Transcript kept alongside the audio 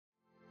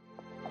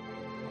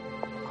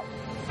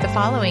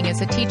following is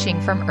a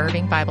teaching from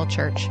Irving Bible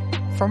Church.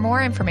 For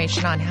more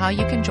information on how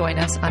you can join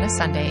us on a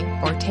Sunday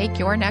or take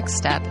your next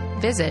step,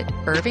 visit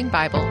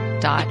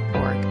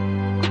irvingbible.org.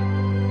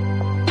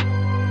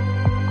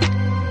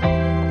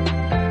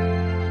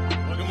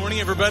 Well, good morning,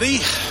 everybody.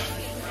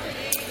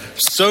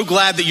 So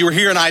glad that you were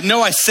here. And I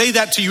know I say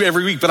that to you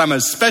every week, but I'm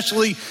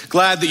especially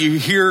glad that you're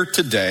here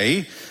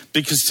today,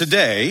 because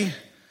today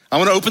I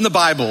want to open the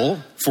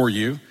Bible for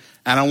you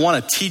and I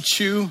want to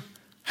teach you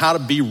how to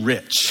be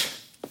rich.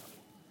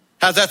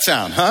 How's that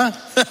sound, huh?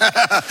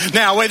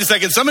 Now, wait a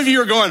second. Some of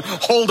you are going,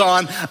 hold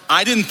on.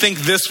 I didn't think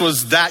this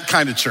was that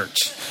kind of church.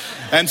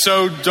 And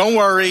so don't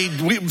worry.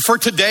 For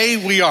today,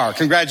 we are.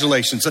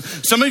 Congratulations.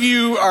 Some of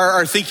you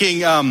are thinking,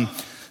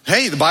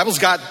 hey, the Bible's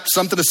got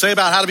something to say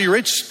about how to be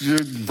rich.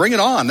 Bring it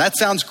on. That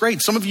sounds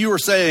great. Some of you are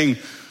saying,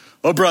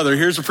 oh, brother,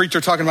 here's a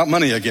preacher talking about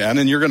money again,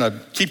 and you're going to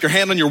keep your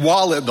hand on your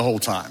wallet the whole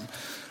time.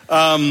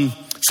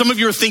 Some of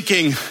you are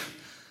thinking,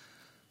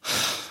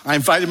 I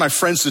invited my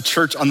friends to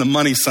church on the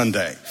money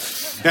Sunday.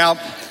 Now,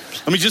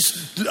 let me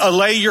just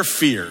allay your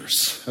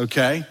fears,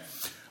 okay?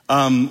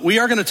 We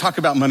are going to talk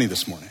about money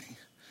this morning,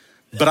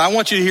 but I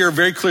want you to hear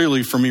very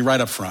clearly from me right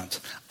up front.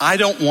 I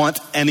don't want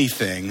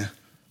anything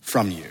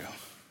from you.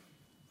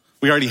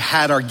 We already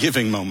had our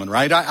giving moment,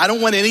 right? I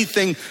don't want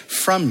anything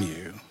from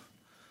you,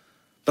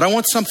 but I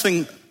want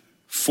something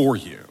for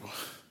you.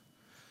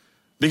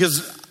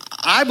 Because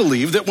I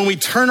believe that when we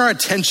turn our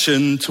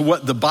attention to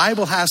what the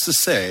Bible has to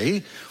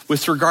say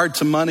with regard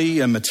to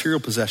money and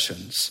material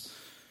possessions,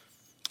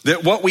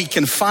 that what we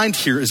can find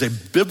here is a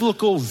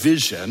biblical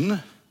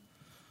vision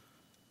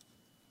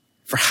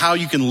for how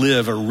you can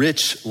live a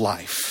rich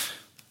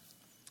life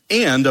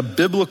and a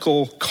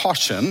biblical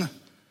caution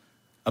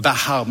about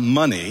how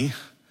money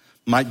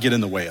might get in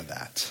the way of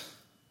that.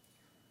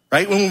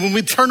 Right? When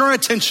we turn our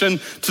attention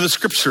to the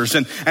scriptures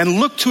and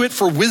look to it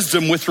for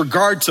wisdom with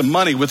regard to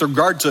money, with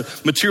regard to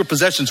material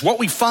possessions, what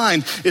we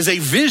find is a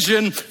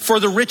vision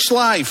for the rich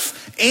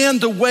life and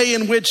the way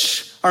in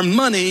which our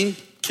money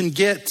can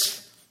get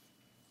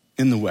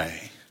in the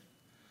way.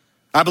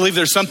 I believe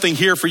there's something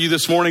here for you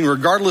this morning,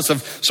 regardless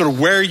of sort of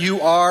where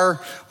you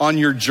are on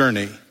your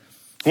journey.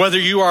 Whether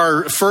you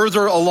are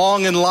further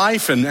along in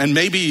life and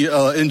maybe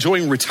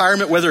enjoying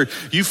retirement, whether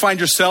you find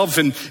yourself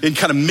in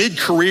kind of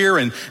mid-career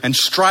and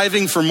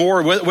striving for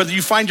more, whether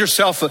you find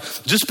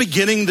yourself just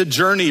beginning the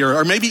journey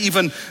or maybe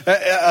even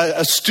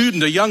a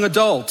student, a young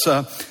adult,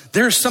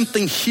 there's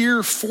something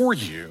here for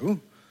you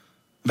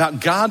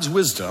about God's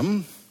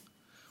wisdom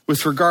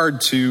with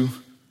regard to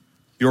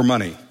your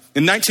money.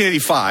 In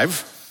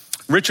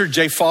 1985, Richard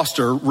J.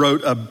 Foster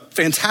wrote a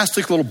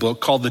fantastic little book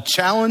called The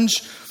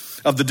Challenge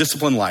of the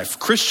Disciplined Life,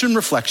 Christian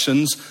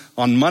Reflections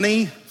on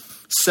Money,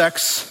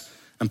 Sex,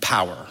 and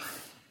Power.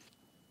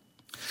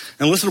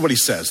 And listen to what he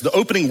says. The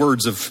opening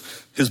words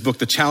of his book,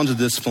 The Challenge of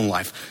the Disciplined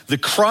Life. The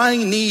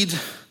crying need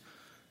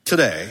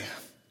today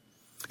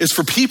is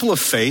for people of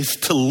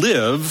faith to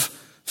live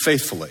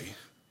faithfully.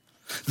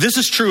 This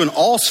is true in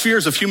all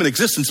spheres of human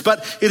existence,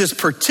 but it is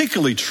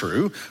particularly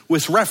true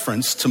with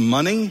reference to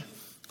money,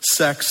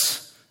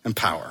 sex, and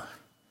power.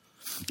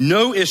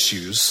 No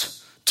issues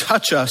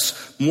touch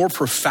us more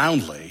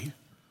profoundly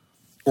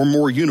or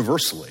more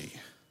universally.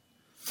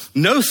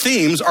 No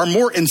themes are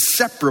more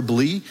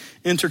inseparably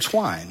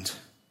intertwined.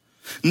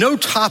 No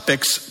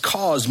topics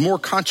cause more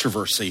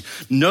controversy.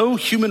 No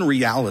human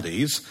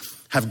realities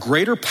have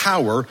greater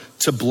power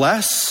to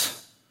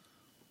bless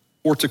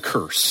or to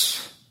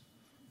curse.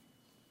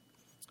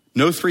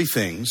 No three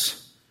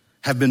things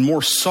have been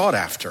more sought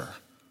after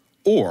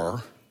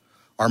or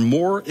are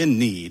more in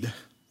need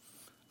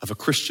of a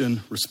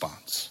Christian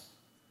response.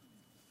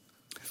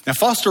 Now,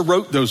 Foster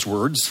wrote those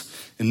words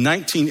in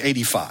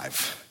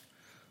 1985,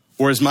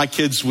 or as my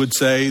kids would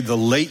say, the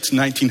late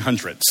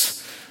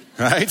 1900s,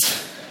 right?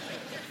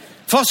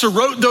 Foster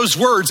wrote those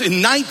words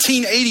in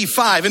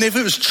 1985, and if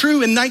it was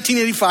true in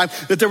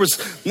 1985 that there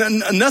was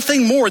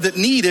nothing more that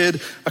needed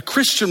a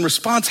Christian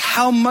response,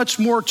 how much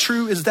more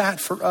true is that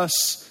for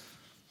us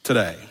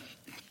today?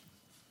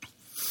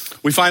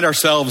 We find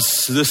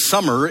ourselves this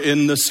summer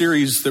in the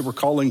series that we're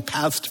calling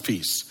Path to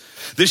Peace.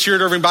 This year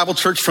at Irving Bible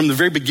Church, from the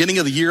very beginning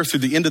of the year through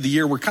the end of the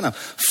year, we're kind of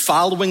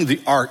following the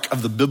arc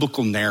of the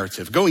biblical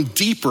narrative, going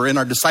deeper in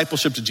our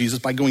discipleship to Jesus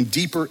by going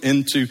deeper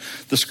into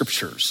the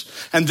scriptures.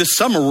 And this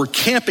summer, we're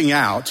camping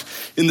out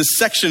in the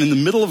section in the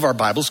middle of our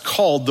Bibles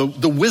called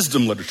the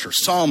wisdom literature,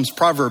 Psalms,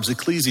 Proverbs,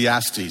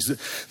 Ecclesiastes.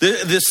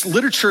 This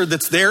literature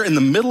that's there in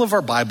the middle of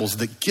our Bibles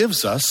that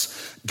gives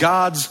us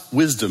God's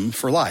wisdom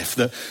for life.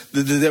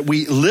 That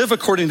we live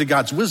according to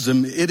God's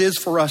wisdom, it is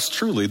for us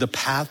truly the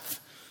path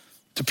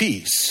to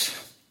peace.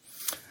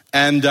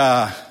 And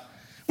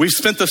we've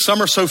spent the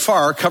summer so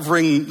far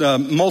covering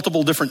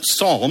multiple different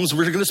Psalms.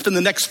 We're going to spend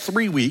the next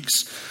 3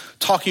 weeks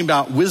talking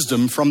about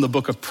wisdom from the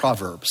book of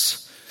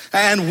Proverbs.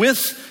 And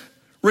with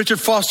Richard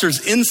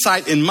Foster's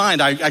insight in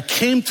mind, I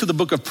came to the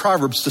book of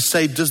Proverbs to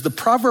say, does the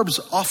Proverbs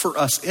offer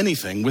us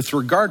anything with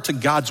regard to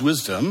God's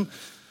wisdom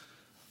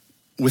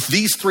with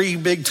these three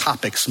big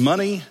topics: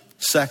 money,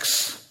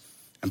 sex,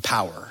 and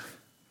power?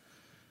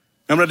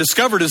 And what I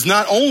discovered is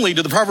not only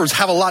do the Proverbs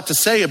have a lot to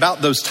say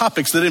about those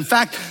topics, that in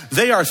fact,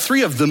 they are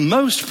three of the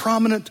most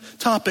prominent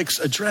topics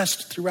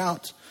addressed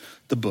throughout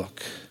the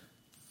book.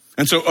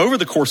 And so over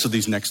the course of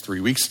these next 3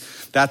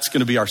 weeks, that's going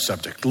to be our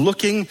subject,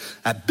 looking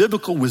at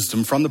biblical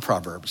wisdom from the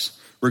Proverbs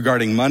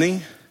regarding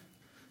money,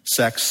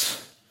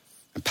 sex,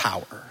 and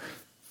power.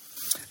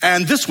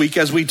 And this week,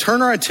 as we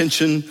turn our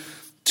attention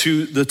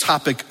to the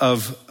topic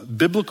of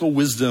biblical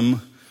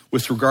wisdom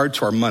with regard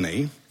to our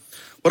money,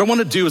 what I want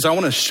to do is I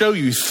want to show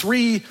you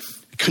three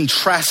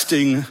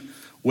contrasting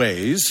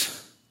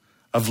ways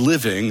of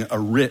living a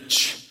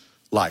rich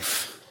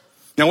life.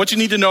 Now, what you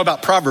need to know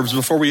about Proverbs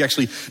before we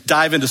actually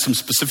dive into some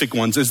specific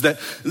ones is that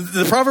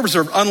the Proverbs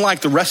are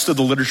unlike the rest of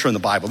the literature in the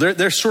Bible.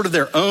 They're sort of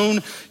their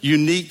own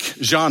unique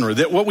genre.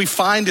 That what we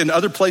find in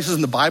other places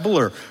in the Bible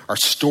are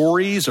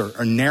stories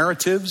or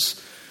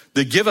narratives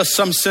that give us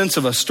some sense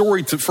of a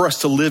story for us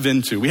to live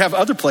into. We have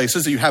other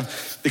places that you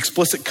have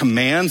explicit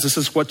commands. This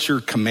is what you're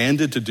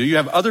commanded to do. You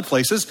have other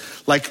places,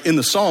 like in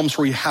the Psalms,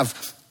 where you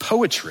have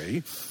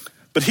poetry.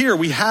 But here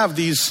we have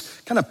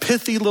these kind of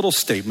pithy little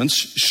statements,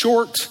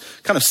 short,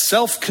 kind of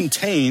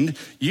self-contained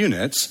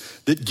units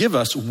that give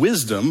us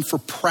wisdom for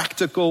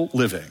practical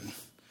living.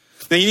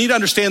 Now, you need to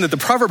understand that the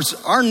Proverbs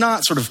are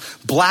not sort of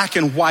black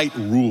and white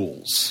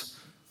rules.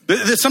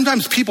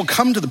 Sometimes people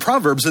come to the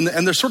Proverbs and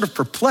they're sort of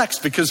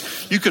perplexed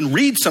because you can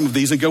read some of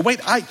these and go,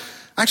 wait, I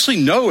actually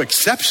know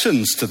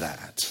exceptions to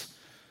that.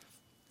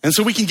 And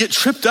so we can get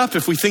tripped up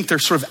if we think they're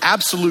sort of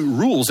absolute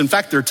rules. In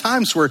fact, there are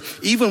times where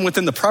even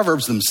within the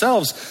Proverbs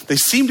themselves, they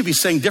seem to be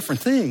saying different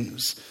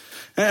things.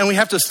 And we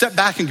have to step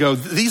back and go,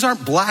 these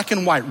aren't black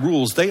and white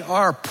rules. They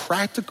are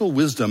practical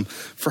wisdom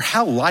for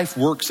how life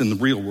works in the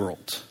real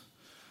world.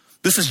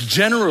 This is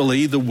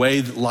generally the way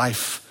that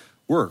life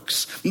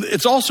works.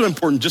 It's also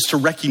important just to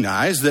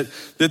recognize that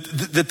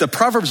the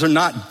Proverbs are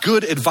not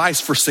good advice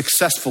for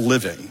successful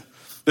living.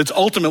 It's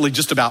ultimately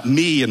just about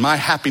me and my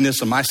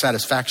happiness and my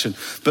satisfaction.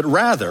 But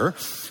rather,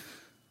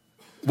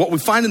 what we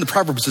find in the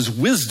Proverbs is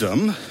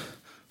wisdom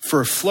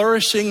for a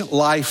flourishing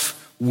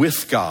life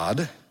with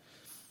God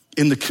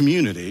in the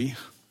community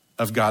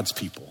of God's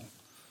people.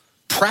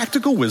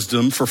 Practical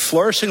wisdom for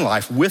flourishing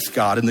life with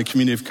God in the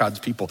community of God's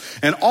people.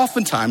 And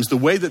oftentimes, the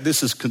way that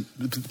this is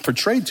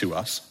portrayed to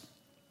us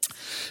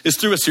is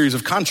through a series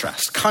of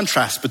contrasts.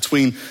 Contrasts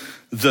between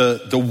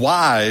the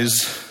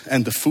wise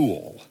and the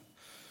fool.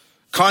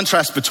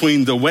 Contrast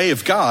between the way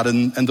of God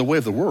and the way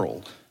of the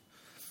world.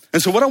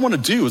 And so what I want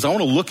to do is I want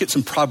to look at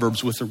some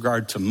Proverbs with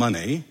regard to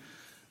money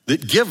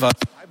that give us,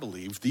 I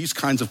believe, these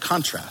kinds of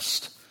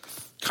contrasts.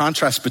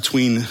 Contrast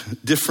between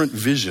different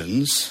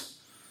visions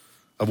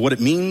of what it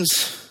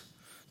means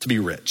to be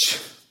rich.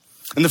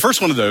 And the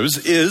first one of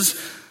those is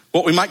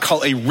what we might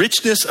call a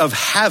richness of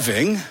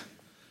having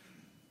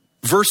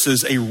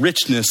versus a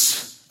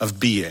richness of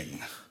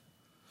being.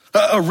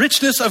 A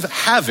richness of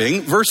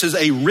having versus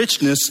a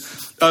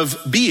richness of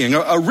being.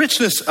 A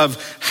richness of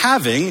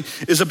having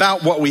is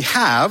about what we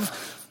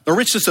have. A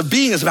richness of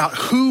being is about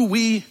who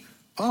we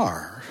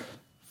are.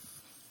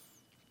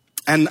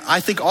 And I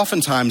think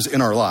oftentimes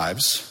in our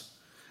lives,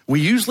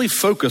 we usually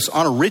focus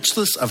on a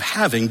richness of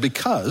having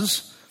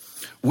because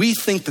we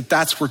think that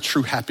that's where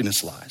true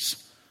happiness lies.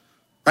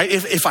 Right?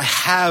 If I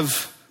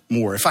have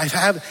more, if I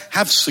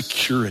have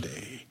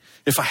security,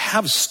 if I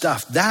have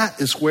stuff,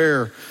 that is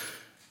where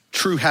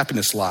true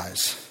happiness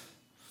lies.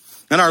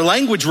 And our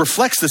language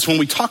reflects this when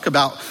we talk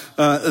about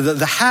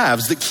the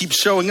haves that keep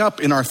showing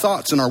up in our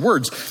thoughts and our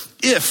words.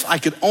 If I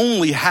could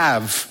only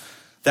have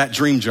that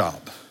dream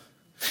job.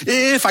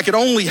 If I could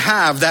only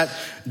have that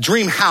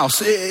dream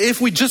house.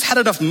 If we just had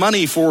enough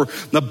money for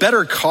a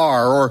better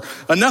car or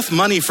enough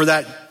money for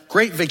that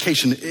great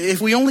vacation.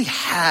 If we only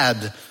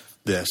had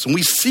this. And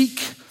we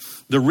seek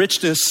the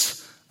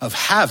richness of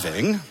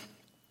having.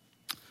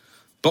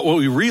 But what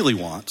we really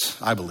want,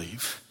 I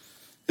believe,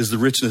 is the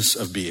richness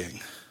of being.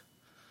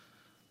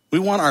 We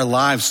want our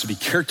lives to be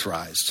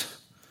characterized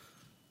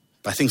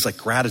by things like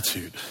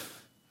gratitude,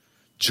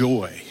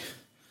 joy,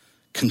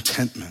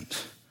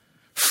 contentment,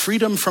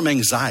 freedom from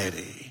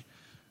anxiety,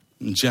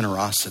 and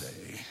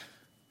generosity.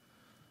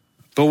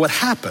 But what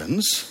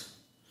happens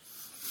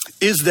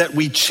is that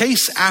we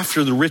chase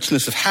after the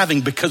richness of having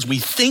because we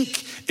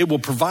think it will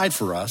provide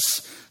for us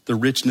the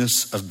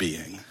richness of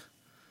being.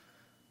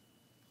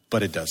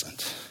 But it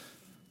doesn't.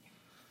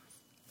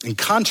 In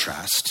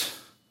contrast,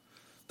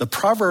 the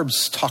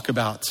Proverbs talk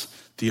about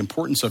the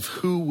importance of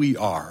who we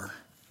are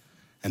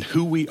and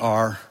who we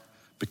are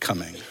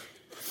becoming.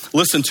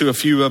 Listen to a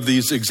few of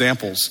these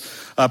examples.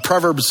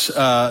 Proverbs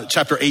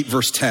chapter 8,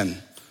 verse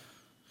 10.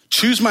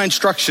 Choose my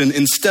instruction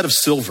instead of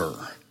silver,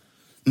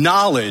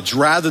 knowledge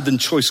rather than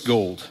choice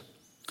gold.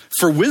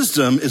 For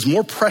wisdom is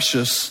more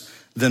precious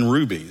than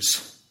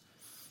rubies,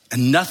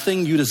 and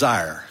nothing you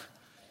desire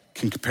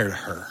can compare to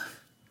her.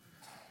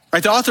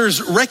 Right, the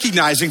author's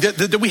recognizing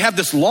that we have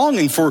this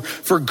longing for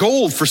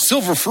gold, for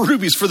silver, for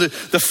rubies, for the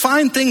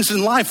fine things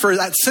in life, for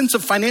that sense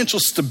of financial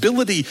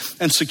stability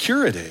and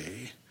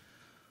security.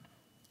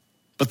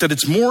 but that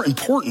it's more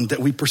important that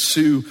we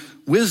pursue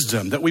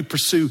wisdom, that we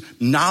pursue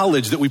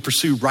knowledge, that we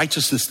pursue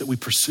righteousness, that we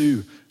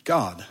pursue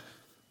God.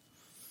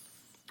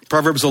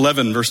 Proverbs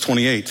 11, verse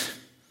 28,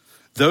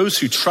 those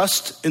who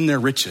trust in their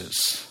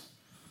riches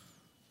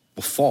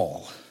will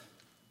fall,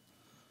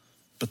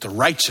 but the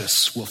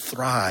righteous will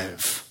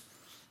thrive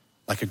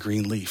like a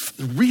green leaf.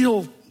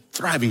 Real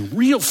thriving,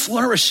 real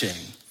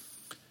flourishing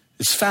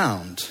is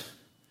found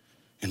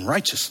in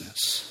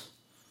righteousness.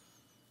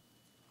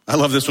 I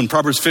love this one,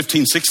 Proverbs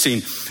 15,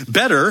 16.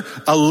 Better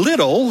a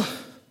little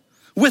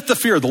with the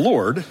fear of the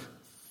Lord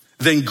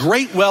than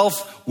great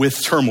wealth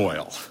with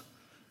turmoil.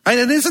 Right?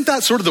 And isn't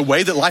that sort of the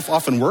way that life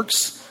often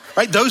works?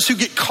 Right? Those who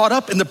get caught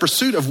up in the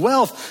pursuit of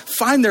wealth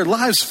find their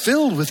lives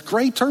filled with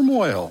great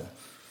turmoil.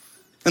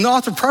 And the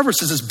author of Proverbs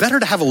says it's better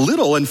to have a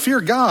little and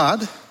fear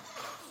God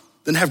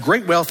than have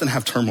great wealth and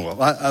have turmoil.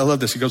 I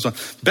love this. He goes on,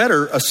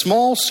 better a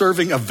small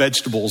serving of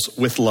vegetables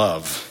with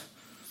love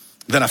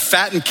than a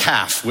fattened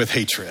calf with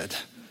hatred.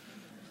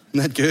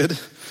 Isn't that good?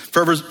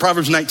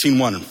 Proverbs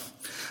 19:1.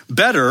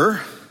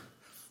 Better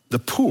the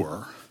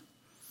poor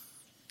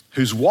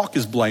whose walk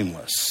is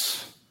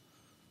blameless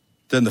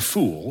than the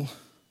fool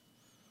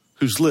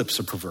whose lips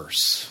are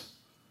perverse.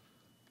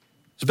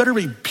 It's better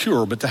to be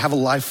pure, but to have a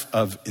life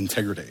of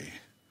integrity,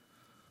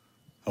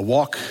 a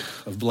walk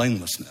of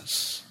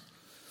blamelessness.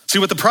 See,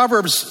 what the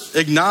Proverbs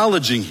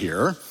acknowledging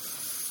here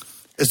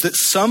is that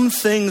some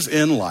things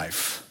in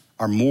life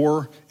are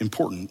more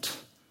important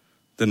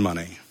than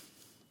money.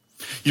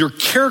 Your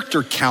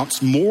character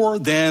counts more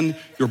than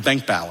your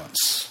bank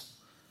balance.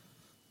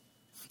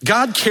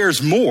 God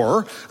cares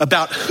more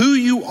about who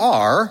you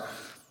are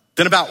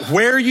than about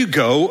where you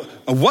go,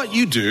 what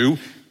you do,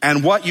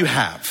 and what you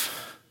have,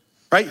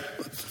 right?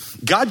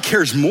 God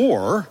cares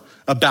more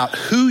about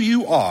who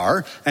you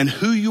are and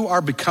who you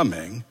are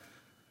becoming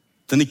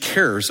than he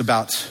cares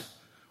about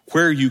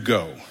where you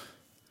go,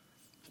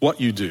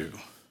 what you do,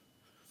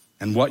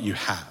 and what you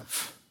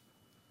have.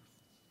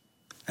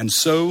 And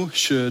so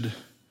should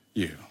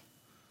you.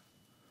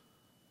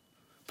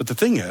 But the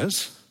thing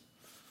is,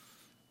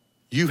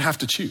 you have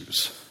to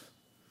choose.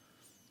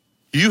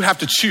 You have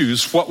to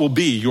choose what will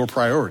be your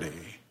priority.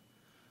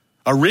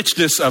 A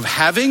richness of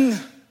having,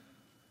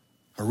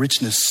 a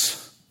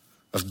richness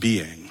of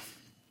being.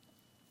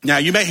 Now,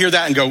 you may hear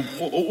that and go,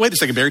 wait a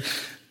second, Barry,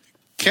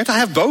 can't I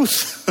have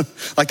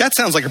both? Like, that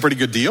sounds like a pretty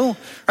good deal,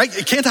 right?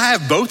 Can't I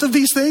have both of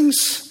these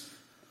things?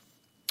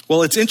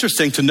 Well, it's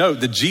interesting to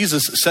note that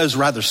Jesus says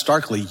rather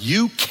starkly,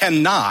 you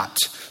cannot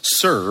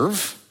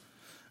serve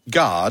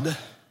God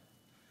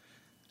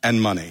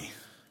and money.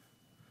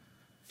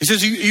 He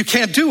says you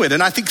can't do it.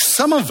 And I think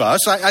some of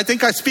us, I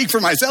think I speak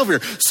for myself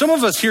here, some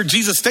of us hear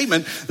Jesus'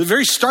 statement, the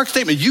very stark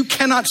statement, you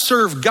cannot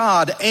serve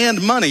God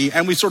and money.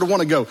 And we sort of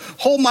want to go,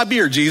 hold my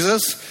beer,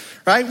 Jesus,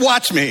 right?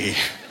 Watch me,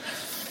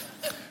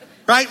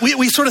 right?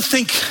 We sort of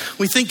think,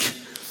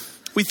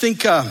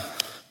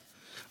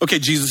 okay,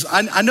 Jesus,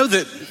 I know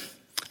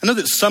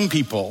that some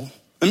people,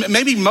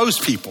 maybe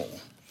most people,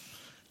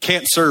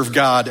 can't serve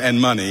God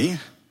and money.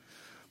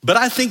 But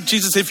I think,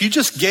 Jesus, if you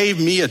just gave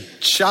me a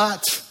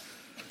shot,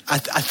 I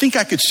think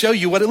I could show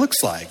you what it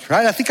looks like,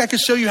 right? I think I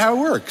could show you how it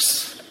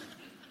works.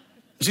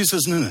 Jesus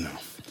says, no.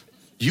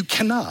 You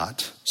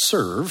cannot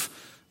serve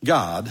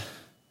God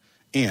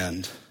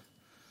and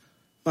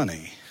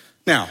money.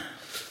 Now,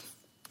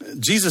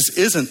 Jesus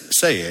isn't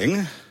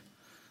saying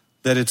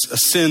that it's a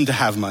sin to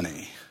have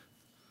money,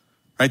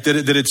 right?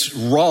 That it's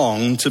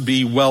wrong to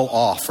be well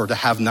off or to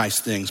have nice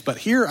things. But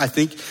here, I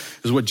think,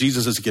 is what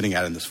Jesus is getting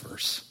at in this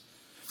verse.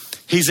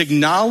 He's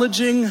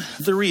acknowledging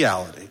the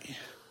reality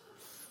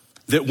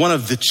that one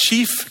of the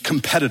chief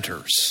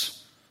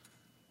competitors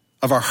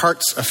of our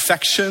heart's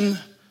affection,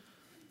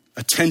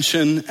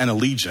 attention, and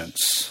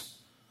allegiance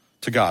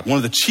to God, one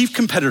of the chief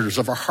competitors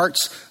of our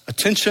heart's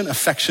attention,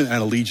 affection,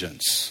 and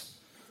allegiance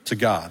to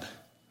God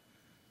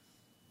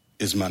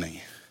is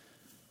money,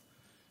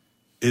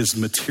 is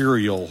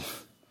material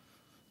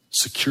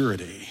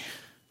security,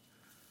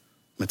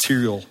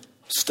 material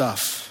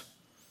stuff.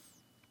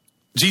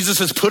 Jesus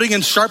is putting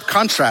in sharp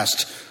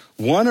contrast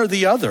one or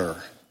the other.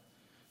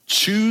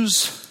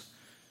 Choose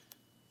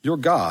your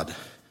God.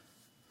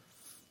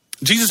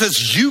 Jesus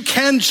says you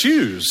can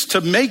choose to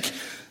make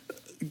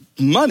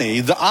money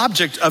the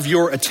object of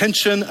your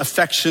attention,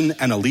 affection,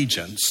 and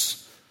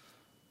allegiance,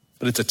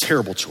 but it's a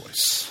terrible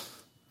choice.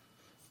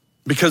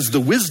 Because the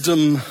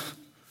wisdom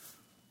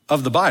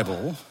of the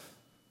Bible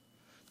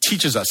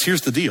teaches us,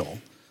 here's the deal,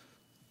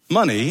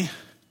 money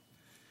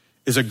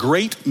is a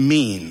great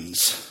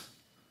means,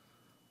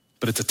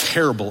 but it's a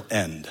terrible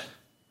end.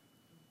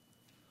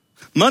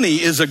 Money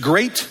is a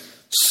great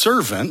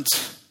servant,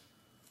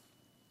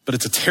 but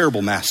it's a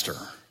terrible master.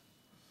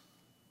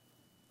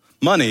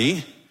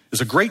 Money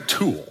is a great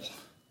tool,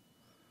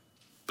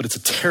 but it's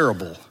a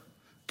terrible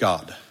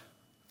God.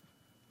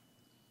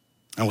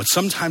 And what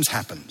sometimes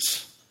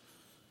happens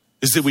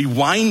is that we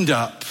wind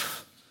up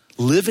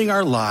living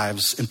our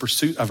lives in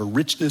pursuit of a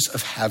richness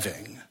of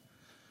having,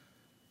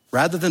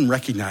 rather than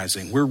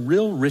recognizing where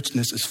real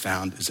richness is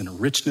found is in a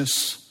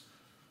richness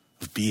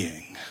of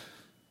being,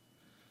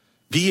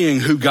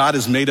 being who God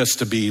has made us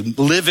to be,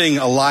 living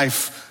a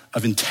life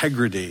of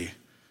integrity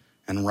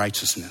and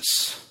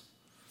righteousness.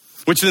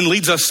 Which then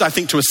leads us, I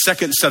think, to a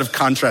second set of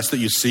contrasts that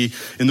you see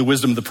in the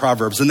wisdom of the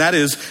Proverbs, and that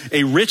is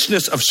a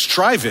richness of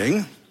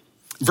striving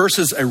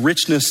versus a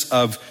richness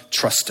of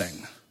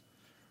trusting.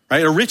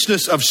 Right? A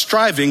richness of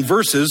striving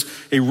versus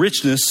a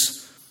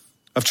richness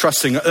of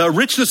trusting. A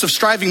richness of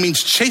striving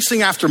means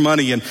chasing after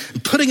money and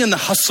putting in the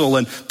hustle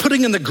and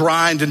putting in the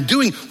grind and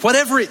doing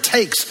whatever it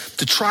takes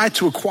to try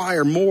to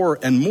acquire more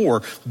and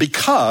more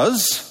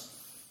because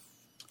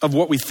of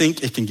what we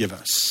think it can give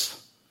us.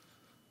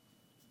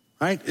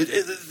 Right?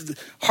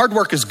 Hard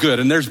work is good,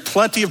 and there's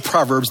plenty of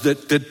proverbs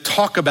that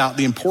talk about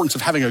the importance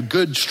of having a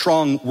good,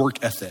 strong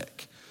work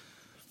ethic.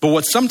 But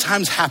what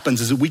sometimes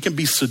happens is that we can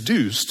be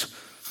seduced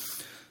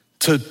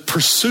to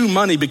pursue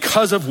money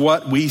because of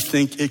what we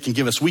think it can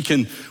give us. We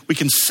can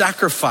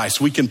sacrifice,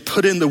 we can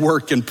put in the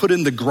work and put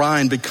in the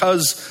grind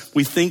because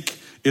we think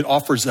it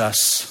offers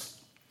us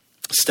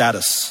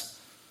status,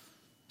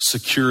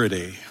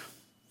 security,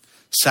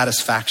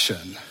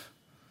 satisfaction,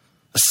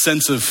 a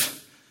sense of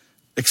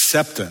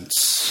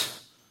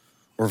acceptance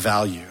or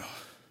value.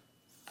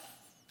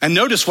 And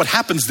notice what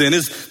happens then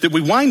is that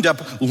we wind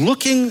up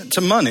looking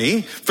to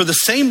money for the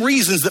same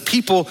reasons that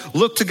people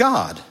look to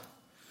God.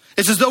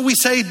 It's as though we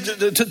say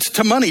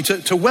to money,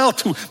 to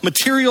wealth, to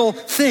material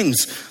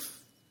things,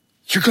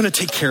 you're going to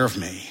take care of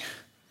me.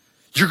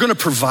 You're going to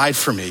provide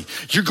for me.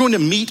 You're going to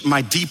meet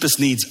my deepest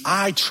needs.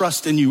 I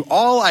trust in you.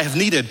 All I have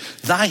needed,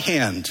 thy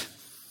hand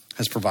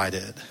has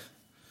provided.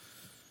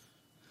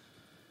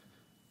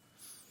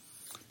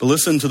 But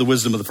listen to the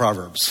wisdom of the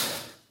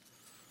Proverbs.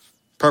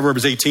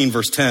 Proverbs 18,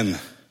 verse 10.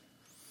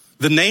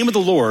 The name of the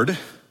Lord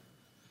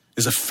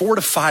is a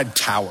fortified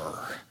tower.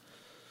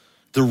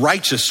 The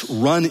righteous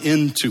run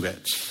into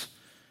it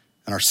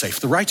and are safe.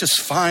 The righteous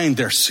find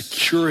their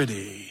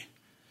security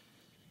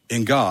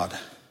in God.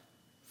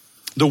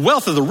 The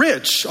wealth of the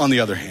rich, on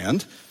the other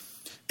hand,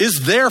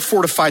 is their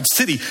fortified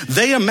city.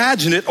 They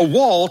imagine it a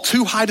wall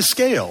too high to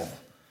scale.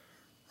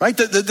 Right?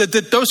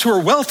 That those who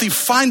are wealthy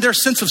find their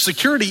sense of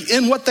security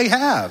in what they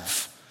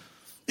have,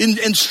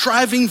 in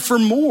striving for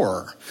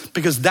more,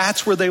 because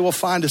that's where they will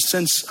find a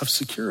sense of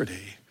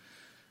security.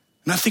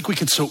 And I think we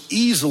can so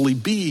easily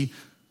be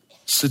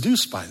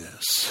seduced by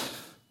this,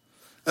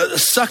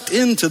 sucked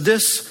into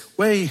this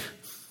way of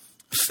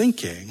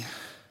thinking.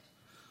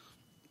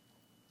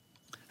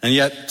 And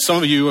yet some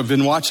of you have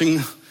been watching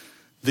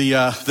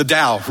the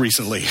Dow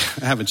recently,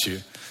 haven't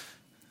you?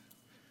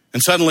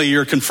 And suddenly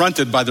you're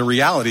confronted by the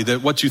reality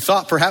that what you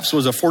thought perhaps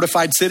was a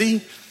fortified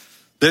city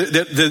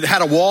that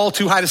had a wall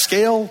too high to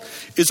scale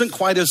isn't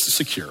quite as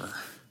secure.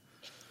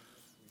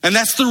 And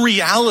that's the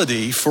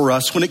reality for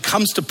us when it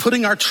comes to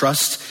putting our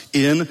trust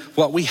in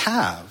what we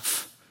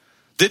have.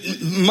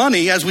 That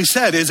money, as we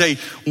said, is a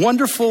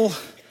wonderful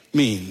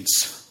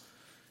means.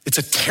 It's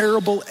a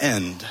terrible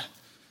end.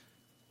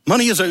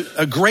 Money is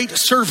a great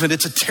servant.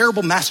 It's a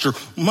terrible master.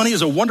 Money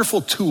is a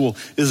wonderful tool.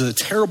 It is a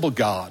terrible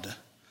God.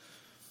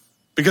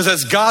 Because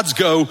as gods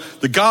go,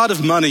 the God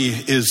of money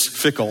is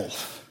fickle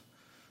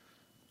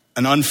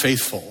and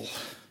unfaithful.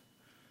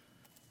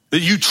 That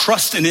you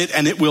trust in it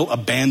and it will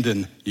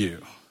abandon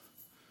you.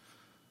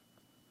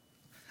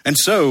 And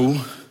so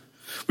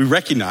we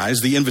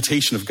recognize the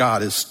invitation of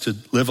God is to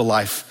live a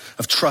life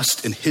of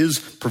trust in his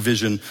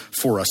provision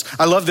for us.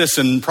 I love this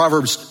in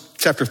Proverbs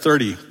chapter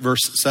 30,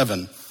 verse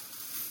 7.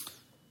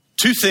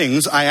 2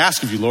 things I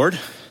ask of you, Lord.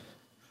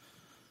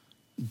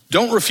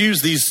 Don't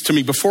refuse these to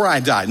me before I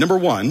die. Number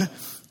 1,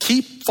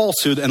 keep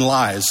falsehood and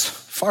lies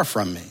far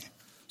from me.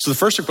 So the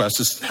first request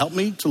is help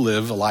me to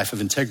live a life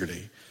of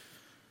integrity.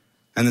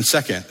 And then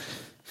second,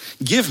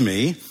 give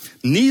me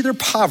neither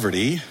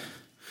poverty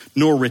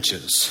nor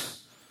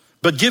riches,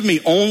 but give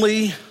me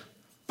only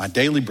my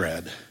daily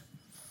bread.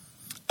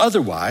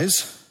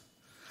 Otherwise,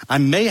 I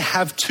may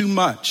have too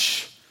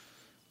much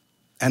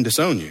and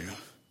disown you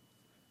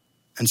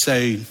and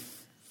say,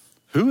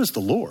 who is the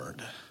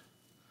Lord?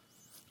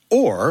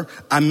 Or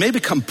I may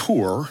become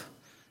poor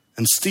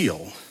and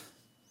steal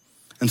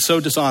and so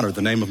dishonor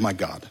the name of my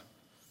God.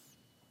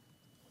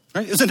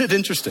 Right? Isn't it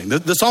interesting?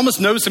 The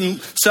psalmist knows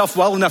himself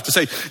well enough to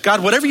say,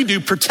 God, whatever you do,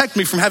 protect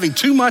me from having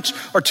too much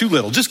or too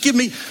little. Just give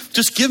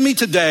me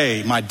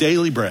today my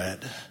daily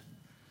bread.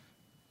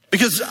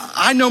 Because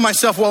I know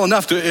myself well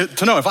enough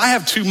to know if I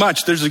have too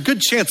much, there's a good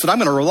chance that I'm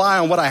going to rely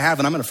on what I have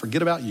and I'm going to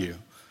forget about you.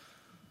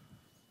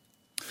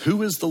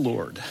 Who is the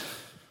Lord?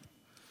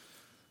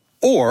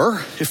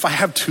 Or if I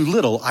have too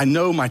little, I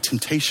know my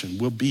temptation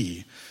will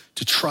be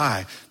to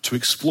try to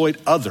exploit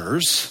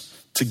others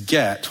to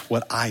get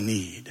what I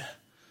need.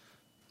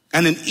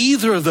 And in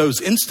either of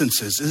those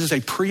instances, it is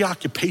a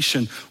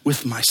preoccupation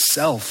with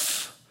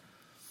myself.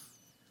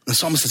 The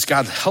psalmist says,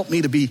 God, help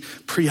me to be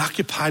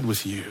preoccupied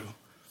with you,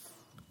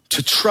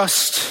 to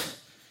trust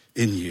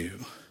in you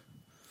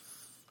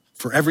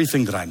for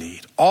everything that I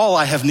need. All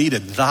I have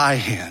needed, thy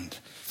hand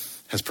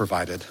has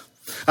provided.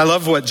 I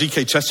love what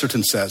G.K.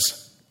 Chesterton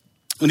says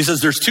when he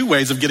says there's 2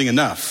 ways of getting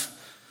enough.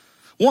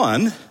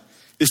 One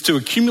is to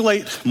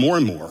accumulate more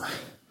and more.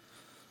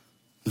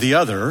 The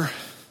other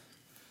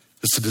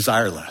is to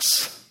desire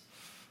less,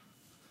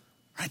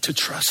 right? To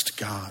trust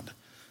God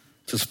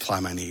to supply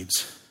my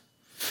needs.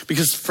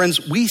 Because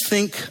friends, we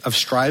think of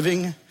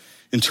striving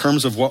in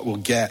terms of what we'll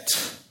get,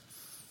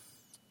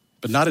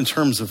 but not in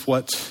terms of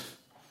what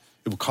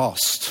it will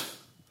cost.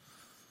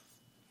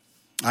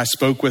 I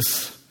spoke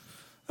with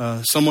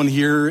someone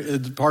here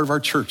at part of our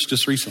church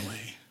just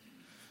recently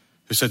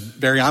who said,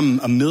 Barry, I'm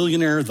a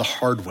millionaire the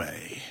hard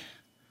way.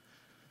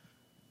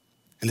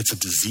 And it's a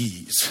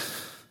disease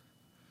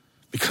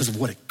because of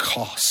what it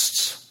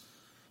costs.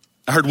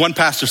 I heard one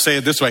pastor say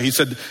it this way. He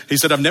said,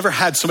 I've never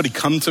had somebody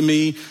come to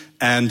me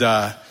and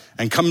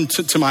come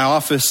to my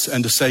office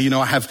and to say,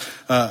 I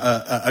have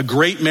a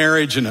great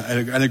marriage and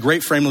a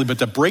great family, but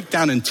to break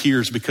down in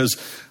tears because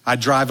I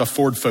drive a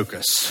Ford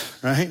Focus,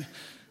 right?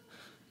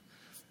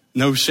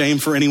 No shame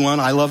for anyone.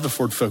 I love the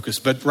Ford Focus,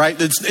 but right,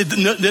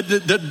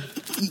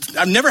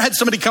 I've never had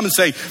somebody come and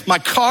say, my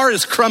car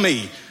is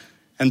crummy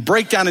and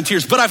break down in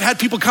tears. But I've had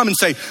people come and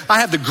say, I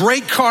have the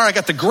great car, I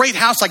got the great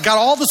house, I got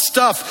all the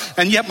stuff,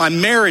 and yet my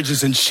marriage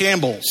is in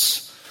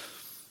shambles.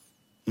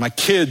 My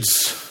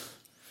kids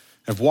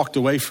have walked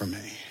away from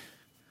me.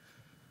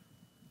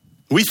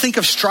 We think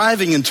of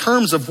striving in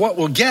terms of what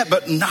we'll get,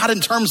 but not in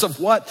terms of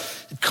what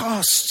it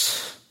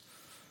costs.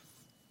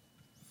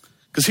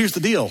 Because here's the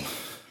deal.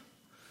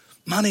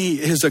 Money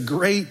is a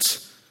great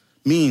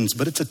means,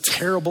 but it's a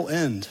terrible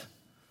end.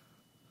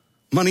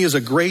 Money is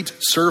a great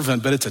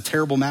servant, but it's a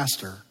terrible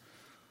master.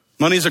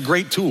 Money is a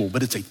great tool,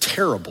 but it's a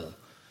terrible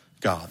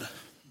God.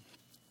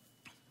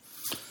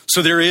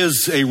 So there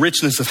is a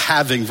richness of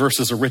having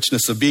versus a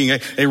richness of being,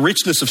 a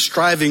richness of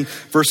striving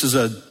versus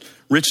a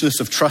richness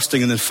of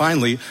trusting, and then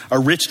finally, a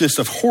richness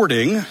of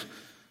hoarding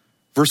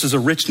versus a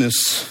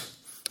richness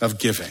of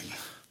giving.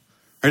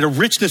 Right? A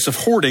richness of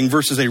hoarding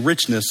versus a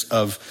richness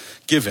of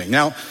giving.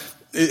 Now,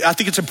 I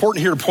think it's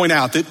important here to point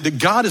out that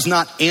God is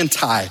not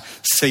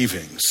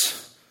anti-savings.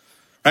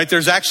 Right?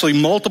 There's actually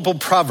multiple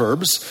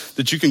proverbs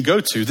that you can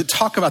go to that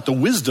talk about the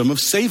wisdom of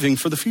saving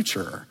for the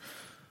future.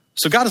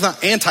 So God is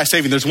not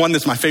anti-saving. There's one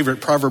that's my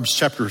favorite, Proverbs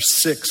chapter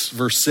 6,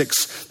 verse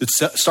 6,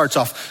 that starts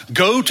off,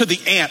 go to the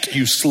ant,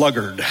 you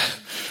sluggard.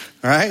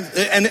 All right?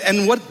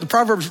 And what the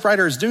Proverbs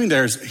writer is doing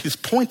there is he's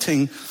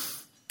pointing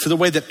to the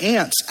way that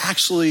ants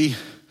actually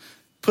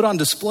put on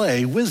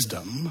display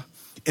wisdom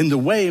in the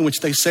way in which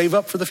they save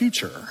up for the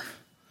future.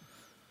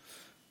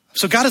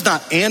 So God is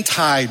not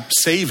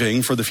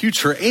anti-saving for the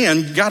future,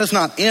 and God is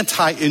not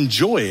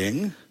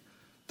anti-enjoying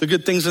the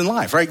good things in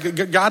life, right?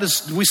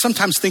 We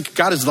sometimes think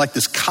God is like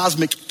this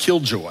cosmic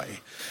killjoy,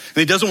 and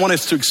he doesn't want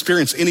us to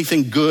experience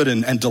anything good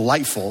and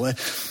delightful.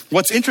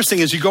 What's interesting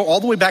is you go all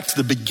the way back to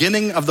the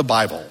beginning of the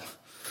Bible,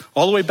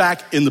 all the way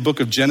back in the book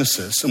of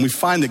Genesis, and we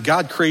find that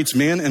God creates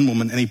man and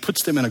woman, and he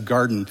puts them in a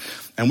garden,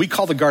 and we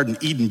call the garden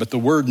Eden, but the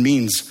word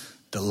means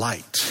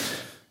delight.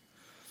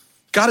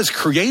 God has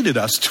created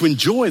us to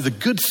enjoy the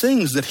good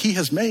things that he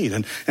has made.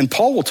 And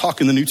Paul will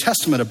talk in the New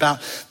Testament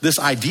about this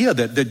idea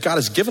that God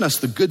has given us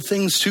the good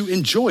things to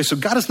enjoy. So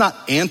God is not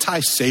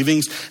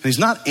anti-savings and he's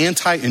not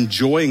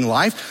anti-enjoying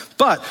life,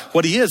 but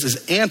what he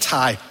is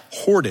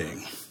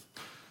anti-hoarding.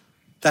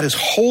 That is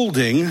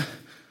holding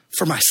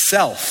for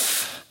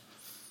myself.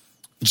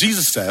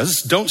 Jesus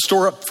says, don't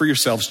store up for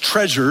yourselves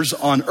treasures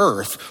on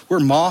earth where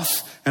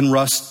moth and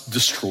rust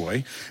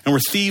destroy and where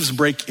thieves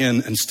break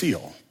in and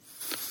steal.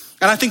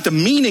 And I think the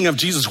meaning of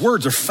Jesus'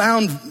 words are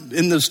found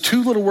in those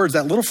two little words,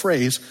 that little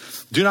phrase,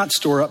 do not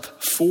store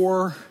up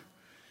for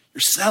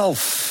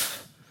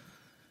yourself.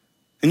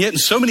 And yet in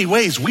so many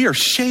ways, we are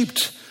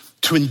shaped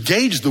to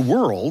engage the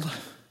world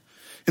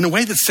in a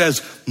way that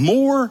says,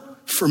 more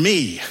for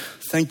me.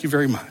 Thank you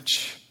very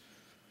much.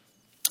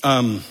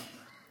 I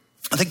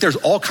think there's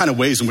all kinds of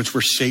ways in which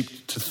we're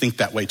shaped to think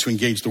that way, to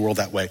engage the world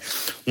that way.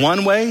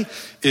 One way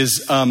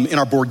is in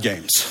our board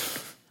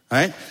games,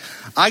 right?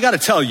 I got to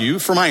tell you,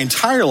 for my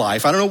entire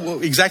life, I don't know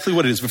exactly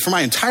what it is, but for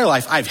my entire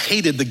life, I've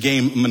hated the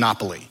game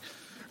Monopoly.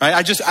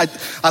 Right?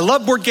 I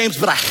love board games,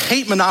 but I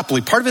hate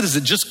Monopoly. Part of it is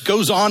it just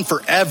goes on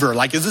forever.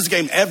 Like, is this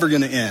game ever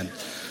going to end?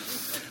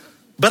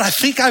 But I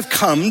think I've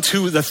come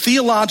to the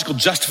theological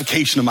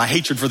justification of my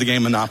hatred for the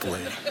game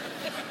Monopoly.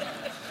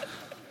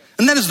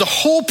 And that is the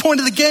whole point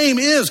of the game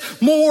is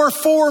more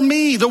for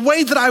me. The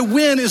way that I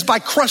win is by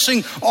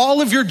crushing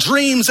all of your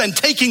dreams and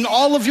taking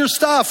all of your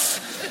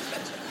stuff.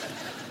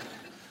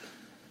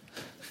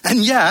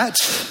 And yet,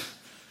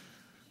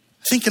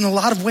 I think in a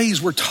lot of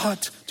ways we're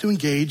taught to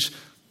engage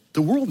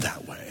the world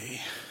that way.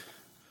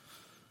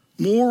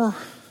 More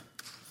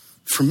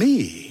for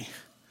me.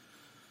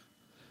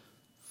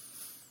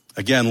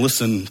 Again,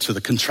 listen to the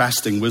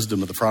contrasting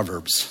wisdom of the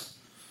Proverbs.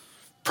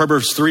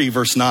 Proverbs 3,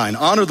 verse 9,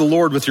 honor the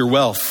Lord with your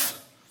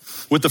wealth,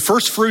 with the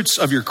first fruits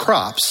of your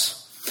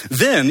crops.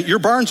 Then your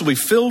barns will be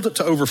filled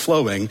to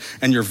overflowing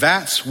and your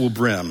vats will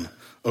brim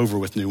over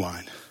with new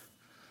wine.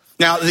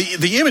 Now,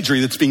 the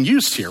imagery that's being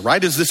used here,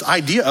 right, is this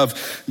idea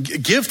of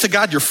give to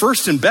God your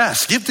first and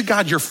best, give to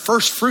God your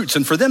first fruits.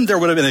 And for them, there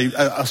would have been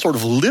a sort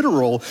of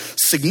literal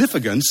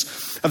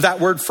significance of that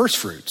word first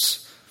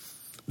fruits.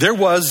 There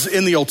was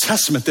in the Old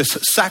Testament this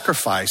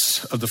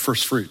sacrifice of the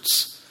first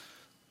fruits.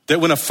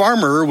 That when a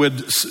farmer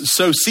would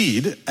sow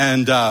seed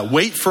and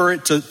wait for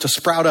it to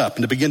sprout up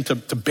and to begin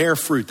to bear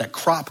fruit, that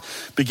crop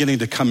beginning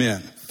to come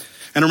in.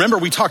 And remember,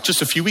 we talked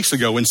just a few weeks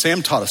ago when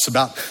Sam taught us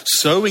about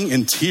sowing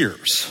in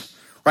tears,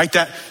 right?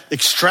 That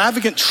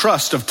extravagant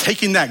trust of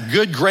taking that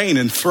good grain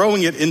and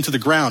throwing it into the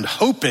ground,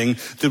 hoping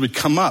that it would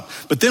come up.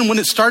 But then when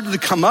it started to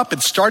come up,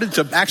 it started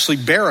to actually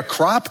bear a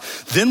crop.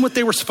 Then what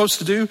they were supposed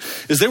to do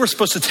is they were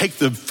supposed to take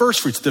the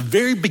first fruits, the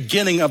very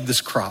beginning of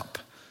this crop.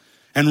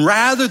 And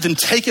rather than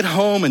take it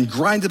home and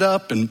grind it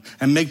up and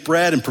make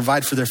bread and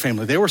provide for their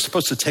family, they were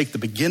supposed to take the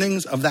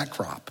beginnings of that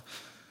crop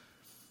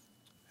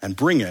and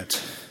bring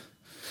it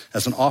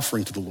as an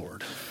offering to the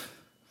Lord.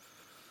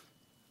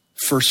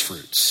 First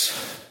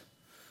fruits.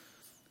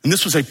 And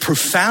this was a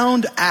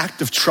profound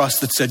act of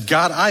trust that said,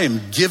 God, I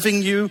am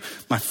giving you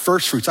my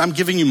first fruits. I'm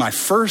giving you my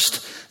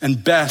first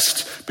and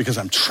best because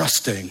I'm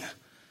trusting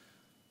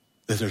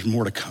that there's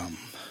more to come.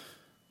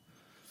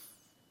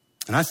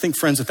 And I think,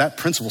 friends, that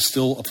principle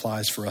still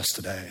applies for us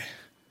today.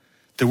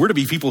 That we're to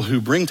be people who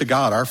bring to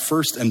God our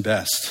first and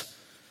best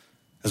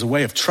as a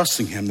way of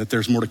trusting him that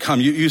there's more to come.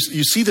 You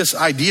see this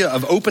idea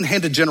of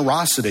open-handed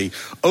generosity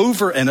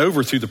over and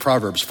over through the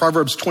Proverbs.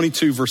 Proverbs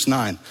 22, verse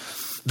 9.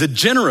 The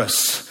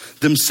generous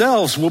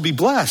themselves will be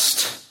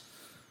blessed,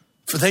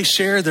 for they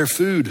share their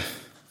food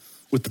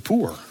with the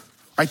poor.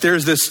 Right?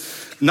 There's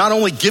this not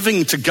only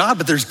giving to God,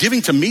 but there's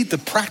giving to meet the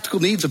practical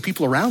needs of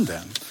people around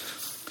them.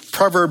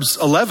 Proverbs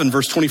 11,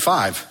 verse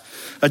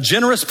 25. A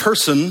generous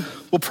person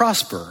will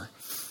prosper.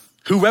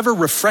 Whoever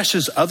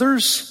refreshes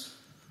others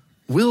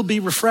will be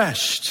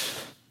refreshed.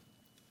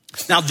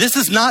 Now, this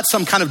is not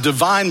some kind of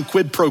divine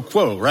quid pro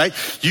quo, right?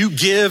 You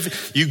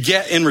give, you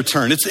get in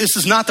return. This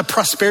is not the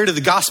prosperity of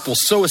the gospel.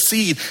 Sow a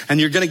seed and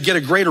you're going to get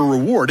a greater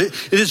reward.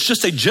 It is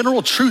just a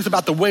general truth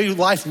about the way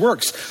life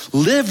works.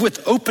 Live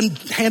with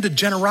open-handed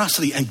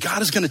generosity and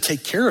God is going to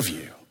take care of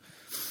you.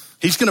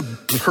 He's going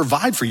to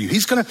provide for you.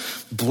 He's going to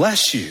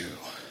bless you.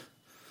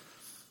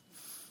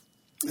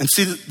 And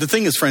see, the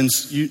thing is,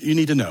 friends, you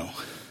need to know,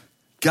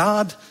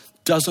 God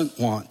doesn't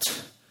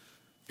want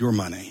your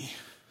money.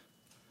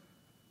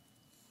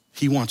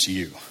 He wants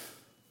you.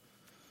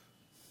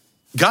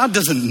 God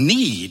doesn't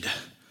need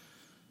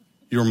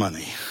your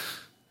money.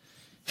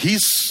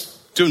 He's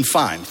doing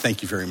fine,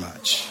 thank you very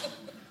much.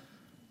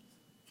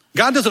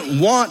 God doesn't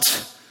want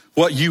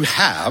what you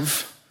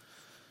have.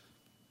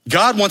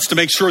 God wants to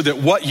make sure that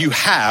what you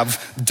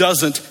have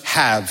doesn't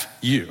have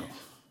you,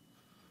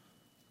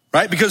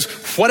 right? Because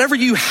whatever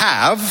you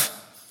have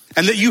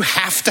and that you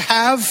have to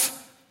have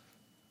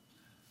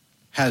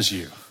has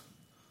you.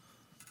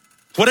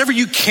 Whatever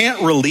you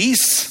can't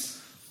release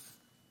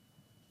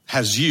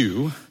has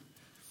you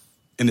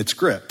in its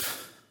grip.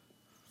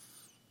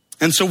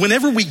 And so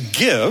whenever we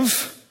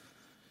give,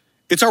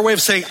 it's our way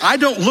of saying, I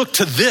don't look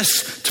to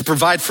this to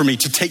provide for me,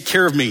 to take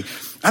care of me.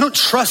 I don't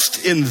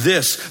trust in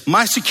this.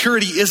 My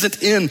security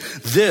isn't in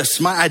this.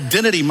 My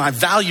identity, my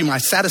value, my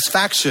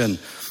satisfaction,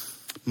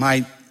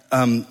 my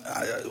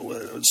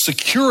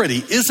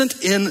security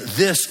isn't in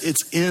this.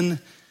 It's in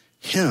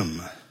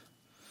him.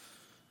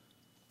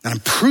 And I'm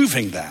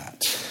proving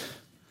that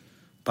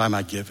by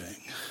my giving.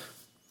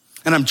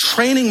 And I'm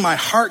training my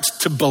heart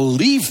to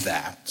believe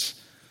that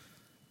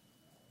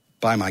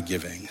by my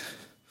giving.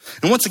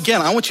 And once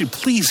again, I want you to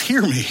please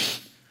hear me.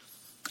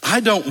 I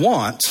don't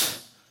want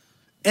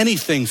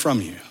anything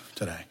from you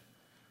today.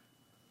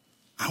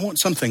 I want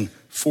something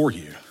for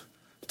you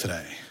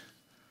today.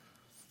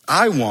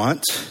 I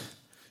want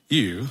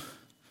you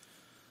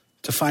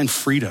to find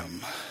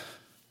freedom.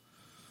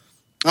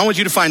 I want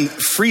you to find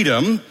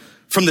freedom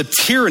from the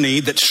tyranny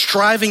that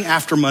striving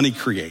after money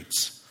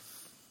creates.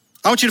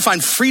 I want you to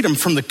find freedom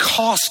from the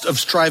cost of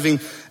striving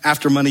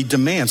after money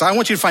demands. I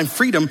want you to find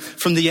freedom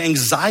from the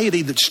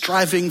anxiety that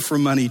striving for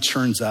money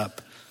churns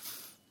up.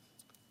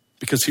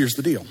 Because here's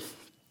the deal.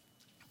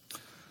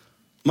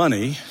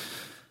 Money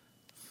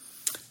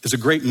is a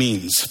great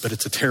means, but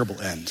it's a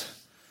terrible end.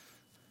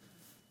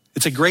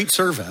 It's a great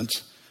servant,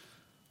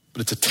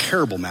 but it's a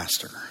terrible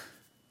master.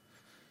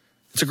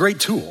 It's a great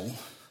tool,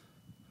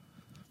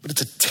 but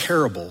it's a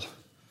terrible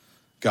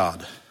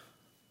God.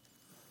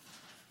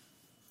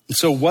 And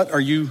so what are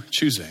you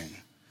choosing?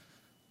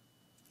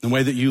 The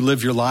way that you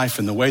live your life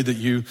and the way that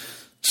you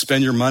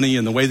spend your money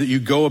and the way that you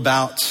go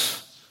about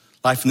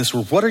life in this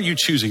world, what are you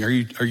choosing? Are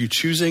you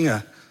choosing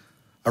a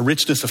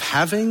richness of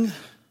having?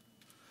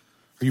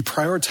 Are you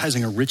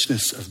prioritizing a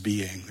richness of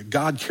being? That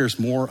God cares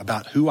more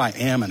about who I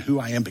am and who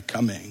I am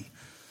becoming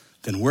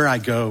than where I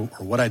go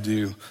or what I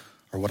do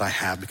or what I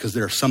have, because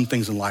there are some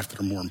things in life that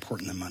are more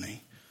important than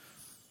money.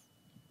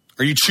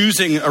 Are you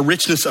choosing a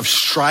richness of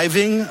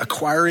striving,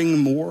 acquiring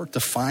more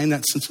to find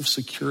that sense of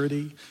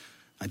security,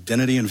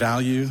 identity, and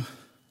value?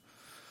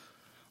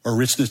 Or a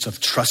richness of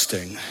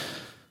trusting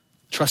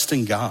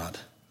God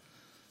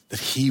that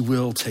he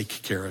will take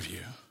care of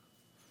you?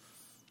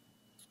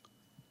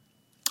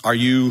 Are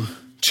you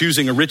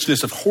choosing a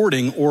richness of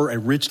hoarding or a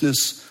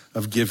richness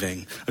of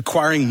giving,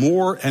 acquiring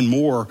more and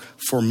more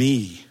for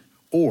me?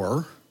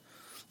 Or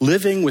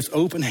living with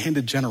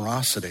open-handed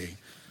generosity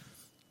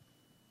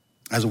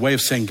as a way of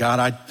saying, God,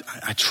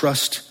 I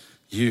trust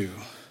you,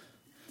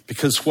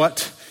 because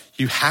what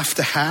you have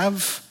to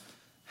have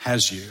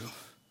has you.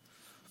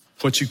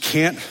 What you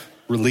can't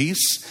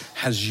release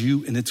has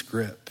you in its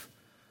grip.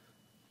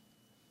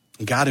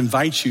 And God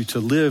invites you to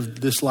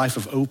live this life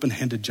of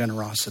open-handed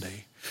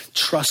generosity,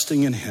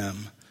 trusting in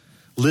him,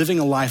 living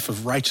a life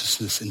of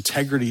righteousness,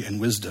 integrity,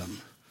 and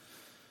wisdom,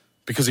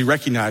 because he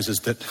recognizes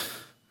that,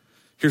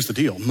 here's the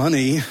deal,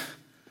 money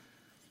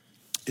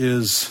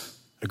is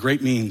a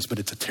great means, but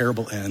it's a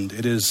terrible end.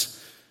 It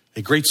is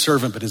a great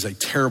servant, but is a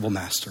terrible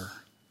master.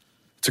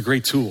 It's a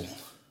great tool,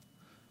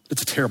 but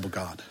it's a terrible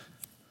God.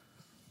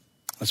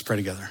 Let's pray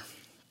together.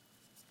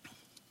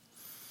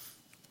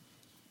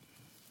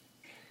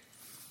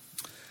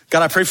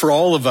 God, I pray for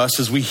all of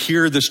us as we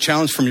hear this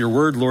challenge from your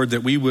word, Lord,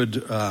 that we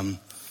would,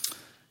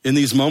 in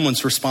these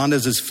moments, respond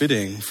as is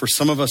fitting. For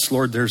some of us,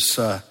 Lord, there's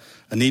a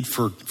need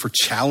for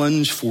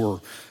challenge,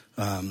 for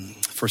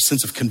a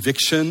sense of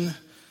conviction,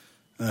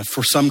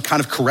 for some kind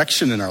of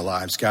correction in our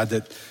lives, God,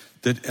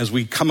 that as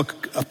we come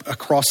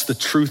across the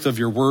truth of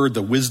your word,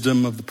 the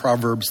wisdom of the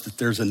Proverbs, that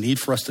there's a need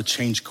for us to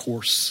change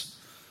course,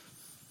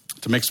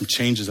 to make some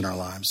changes in our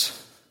lives.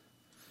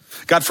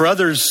 God, for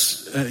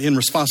others, in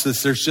response to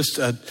this, there's just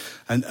a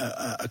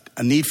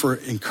need for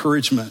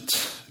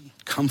encouragement,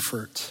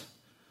 comfort,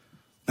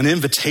 an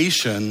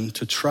invitation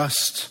to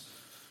trust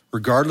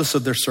regardless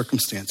of their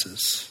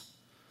circumstances,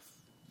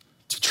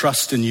 to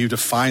trust in you, to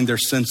find their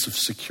sense of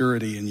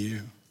security in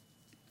you.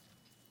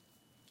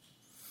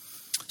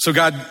 So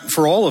God,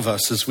 for all of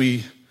us, as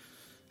we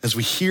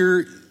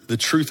hear the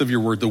truth of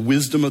your word, the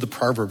wisdom of the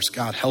Proverbs,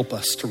 God, help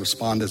us to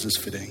respond as is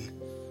fitting.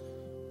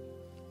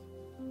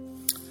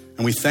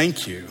 And we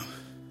thank you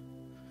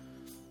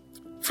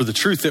for the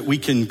truth that we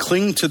can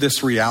cling to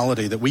this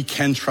reality, that we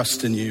can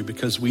trust in you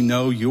because we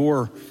know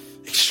your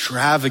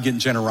extravagant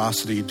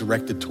generosity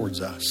directed towards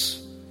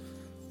us.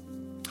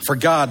 For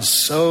God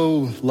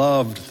so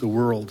loved the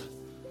world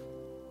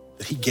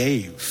that he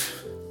gave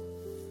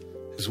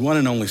his one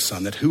and only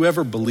Son, that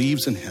whoever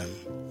believes in him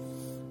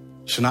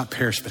shall not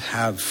perish but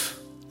have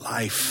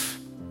life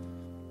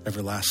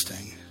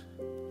everlasting.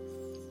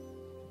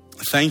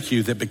 Thank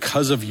you that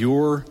because of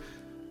your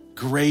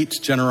great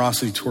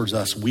generosity towards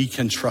us, we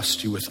can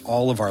trust you with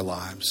all of our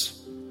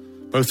lives,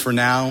 both for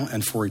now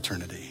and for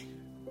eternity.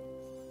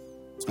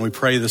 And we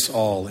pray this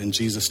all in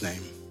Jesus'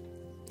 name.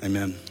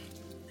 Amen.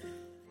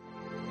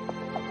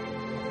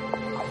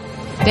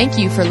 Thank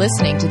you for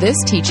listening to this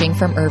teaching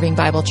from Irving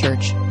Bible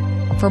Church.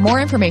 For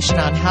more information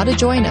on how to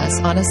join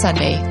us on a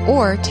Sunday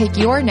or take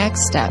your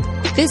next step,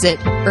 visit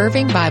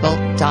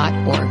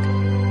irvingbible.org.